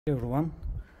Everyone,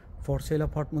 for sale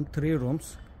apartment 3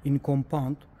 rooms in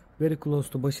compound very close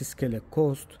to Başiskele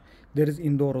coast. There is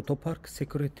indoor auto park,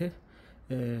 security,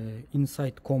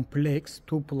 inside complex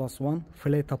 2+1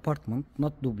 flat apartment,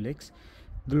 not duplex.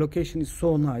 The location is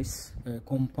so nice,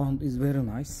 compound is very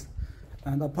nice,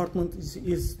 and apartment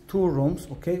is 2 rooms,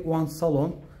 okay, 1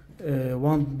 salon,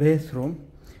 1 bathroom.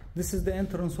 This is the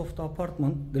entrance of the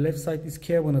apartment. The left side is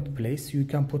cabinet place. You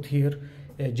can put here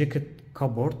a jacket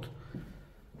cupboard.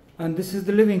 And this is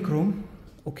the living room,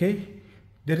 okay.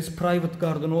 There is private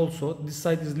garden also. This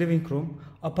side is living room.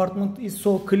 Apartment is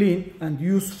so clean and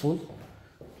useful.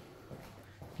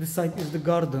 This side is the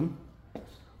garden,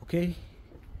 okay.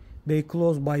 They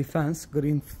close by fence,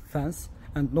 green fence,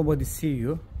 and nobody see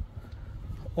you.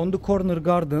 On the corner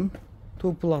garden,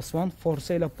 2+1 for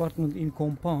sale apartment in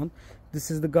compound. This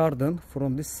is the garden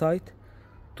from this side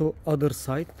to other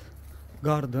side,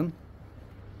 garden.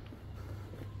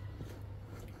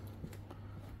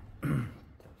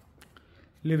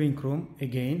 Living room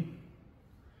again.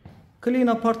 Clean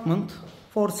apartment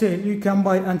for sale. You can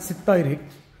buy and sit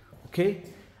direct, okay.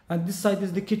 And this side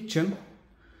is the kitchen.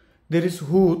 There is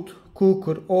hood,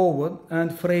 cooker, oven,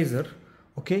 and freezer,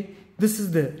 okay. This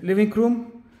is the living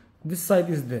room. This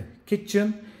side is the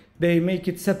kitchen. They make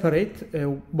it separate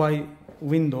by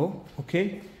window,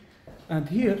 okay. And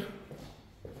here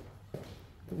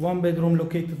 1 bedroom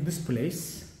located this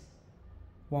place.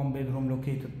 1 bedroom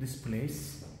located this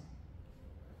place.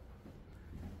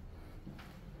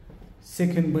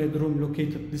 Second bedroom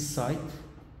located this side.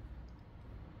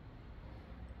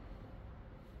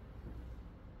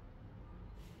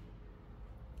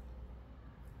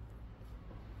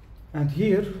 And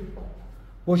here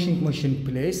washing machine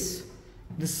place.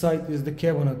 This side is the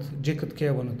cabinet, jacket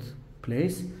cabinet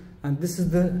place. And this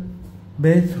is the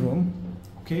bathroom,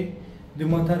 okay. The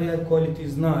material quality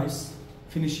is nice,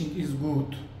 finishing is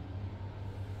good.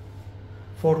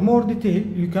 For more detail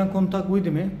you can contact with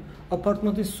me.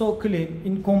 Apartment is so clean,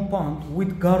 in compound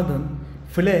with garden,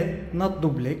 flat, not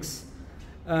duplex,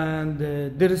 and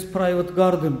there is private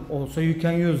garden also, you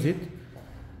can use it.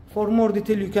 For more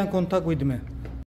detail you can contact with me.